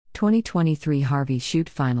2023 Harvey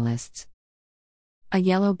Chute Finalists. A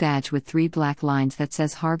yellow badge with 3 black lines that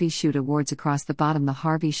says Harvey Chute Awards across the bottom. The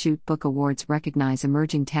Harvey Chute Book Awards recognize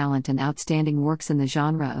emerging talent and outstanding works in the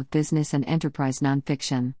genre of business and enterprise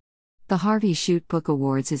nonfiction. The Harvey Chute Book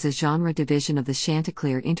Awards is a genre division of the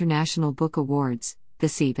Chanticleer International Book Awards, the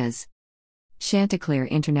CIBAs. Chanticleer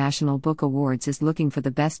International Book Awards is looking for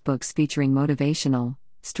the best books featuring motivational,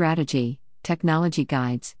 strategy, technology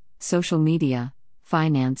guides, social media,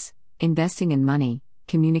 finance, investing in money,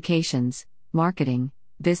 communications, marketing,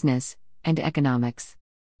 business, and economics.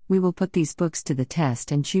 We will put these books to the test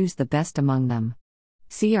and choose the best among them.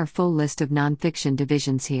 See our full list of nonfiction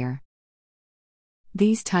divisions here.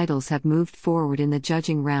 These titles have moved forward in the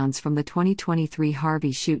judging rounds from the 2023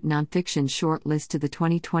 Harvey Chute Nonfiction Shortlist to the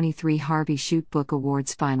 2023 Harvey Chute Book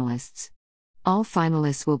Awards finalists. All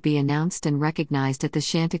finalists will be announced and recognized at the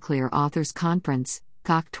Chanticleer Authors Conference,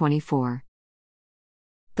 COC24.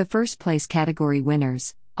 The first place category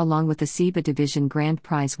winners, along with the CIBA Division Grand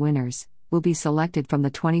Prize winners, will be selected from the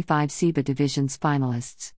 25 CIBA Divisions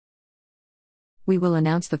finalists. We will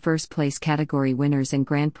announce the first place category winners and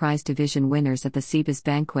Grand Prize Division winners at the CIBA's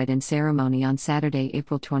banquet and ceremony on Saturday,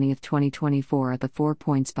 April 20, 2024 at the 4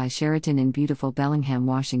 Points by Sheraton in beautiful Bellingham,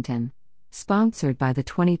 Washington. Sponsored by the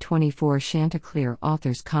 2024 Chanticleer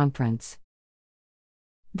Authors Conference.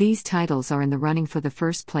 These titles are in the running for the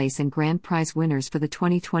first place and Grand Prize winners for the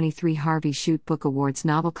 2023 Harvey Chute Book Awards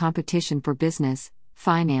Novel Competition for Business,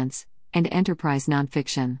 Finance, and Enterprise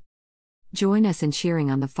Nonfiction. Join us in cheering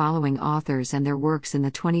on the following authors and their works in the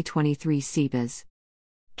 2023 CIBAs.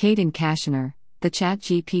 Caden Kashner, The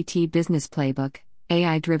ChatGPT Business Playbook,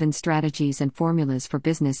 AI-Driven Strategies and Formulas for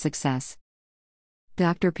Business Success.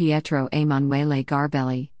 Dr. Pietro Emanuele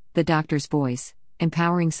Garbelli, The Doctor's Voice,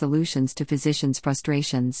 Empowering Solutions to Physicians'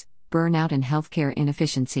 Frustrations, Burnout and Healthcare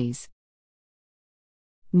Inefficiencies.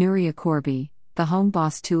 Nuria Corby, The Home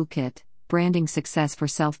Boss Toolkit, Branding Success for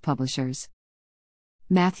Self-Publishers.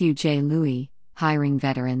 Matthew J. Louis, Hiring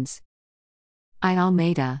Veterans. I.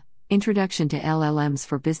 Almeida, Introduction to LLMs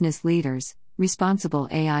for Business Leaders, Responsible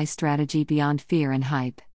AI Strategy Beyond Fear and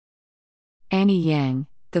Hype. Annie Yang,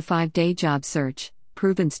 The 5-Day Job Search,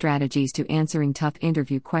 Proven Strategies to Answering Tough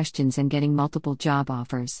Interview Questions and Getting Multiple Job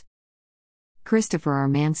Offers. Christopher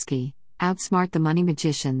Armansky, Outsmart the Money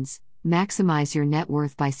Magicians, Maximize Your Net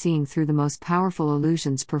Worth by Seeing Through the Most Powerful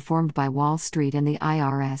Illusions Performed by Wall Street and the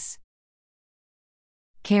IRS.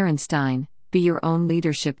 Karen Stein, Be Your Own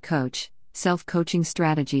Leadership Coach, Self-Coaching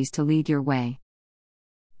Strategies to Lead Your Way.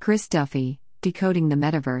 Chris Duffy, Decoding the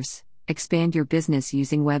Metaverse, Expand Your Business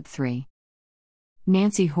Using Web3.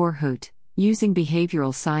 Nancy Horhoot, Using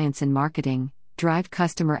Behavioral Science in Marketing, Drive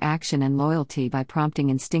Customer Action and Loyalty by Prompting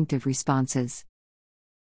Instinctive Responses.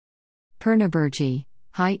 Perna Burgi,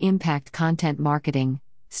 High Impact Content Marketing,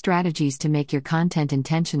 Strategies to Make Your Content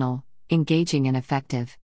Intentional, Engaging and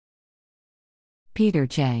Effective. Peter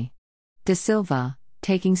J. De Silva,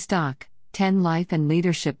 Taking Stock, 10 Life and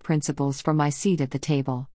Leadership Principles from My Seat at the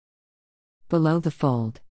Table. Below the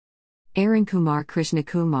Fold. Aaron Kumar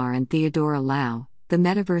Krishnakumar and Theodora Lau, The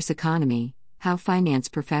Metaverse Economy, How Finance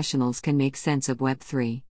Professionals Can Make Sense of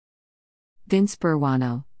Web3. Vince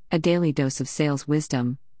Burwano, A Daily Dose of Sales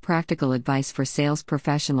Wisdom, Practical Advice for Sales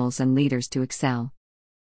Professionals and Leaders to Excel.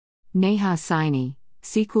 Neha Saini,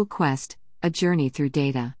 SQL Quest, A Journey Through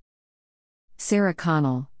Data. Sarah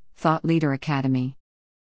Connell, Thought Leader Academy.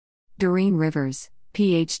 Doreen Rivers,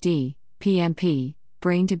 PhD, PMP,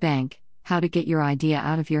 Brain to Bank, How to Get Your Idea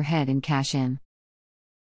Out of Your Head and Cash In.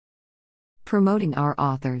 Promoting our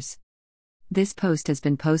authors. This post has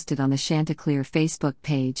been posted on the Chanticleer Facebook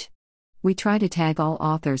page. We try to tag all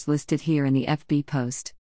authors listed here in the FB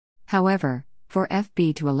post. However, for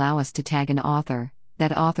FB to allow us to tag an author,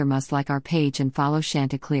 that author must like our page and follow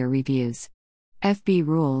Chanticleer reviews. FB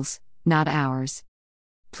rules, not ours.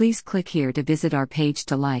 Please click here to visit our page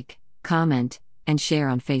to like, comment, and share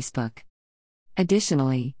on Facebook.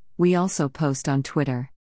 Additionally, we also post on Twitter.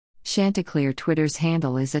 Chanticleer Twitter's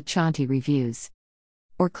handle is @ChantiReviews.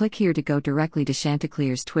 Or click here to go directly to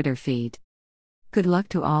Chanticleer's Twitter feed. Good luck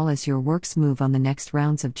to all as your works move on the next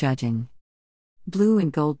rounds of judging. Blue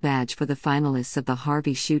and gold badge for the finalists of the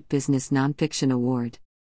Harvey Chute Business Nonfiction Award.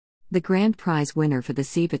 The grand prize winner for the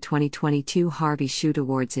CIBA 2022 Harvey Chute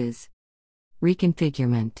Awards is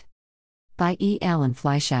Reconfigurement by E. Ellen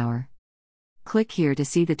Fleischauer. Click here to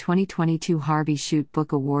see the 2022 Harvey Chute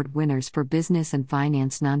Book Award winners for business and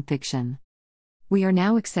finance nonfiction. We are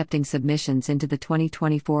now accepting submissions into the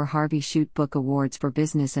 2024 Harvey Chute Book Awards for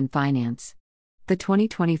business and finance. The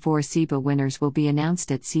 2024 CIBA winners will be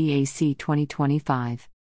announced at CAC 2025.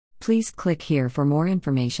 Please click here for more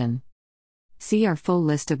information. See our full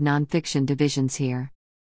list of nonfiction divisions here.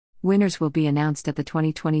 Winners will be announced at the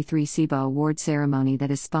 2023 SIBA Award ceremony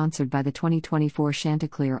that is sponsored by the 2024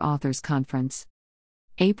 Chanticleer Authors Conference.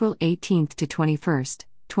 April 18th to 21st,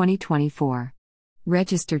 2024.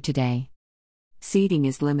 Register today. Seating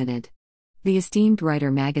is limited. The esteemed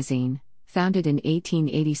Writer magazine, founded in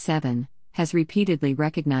 1887, has repeatedly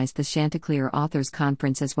recognized the Chanticleer Authors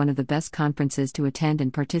Conference as one of the best conferences to attend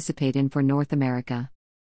and participate in for North America.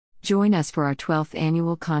 Join us for our 12th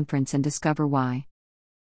annual conference and discover why.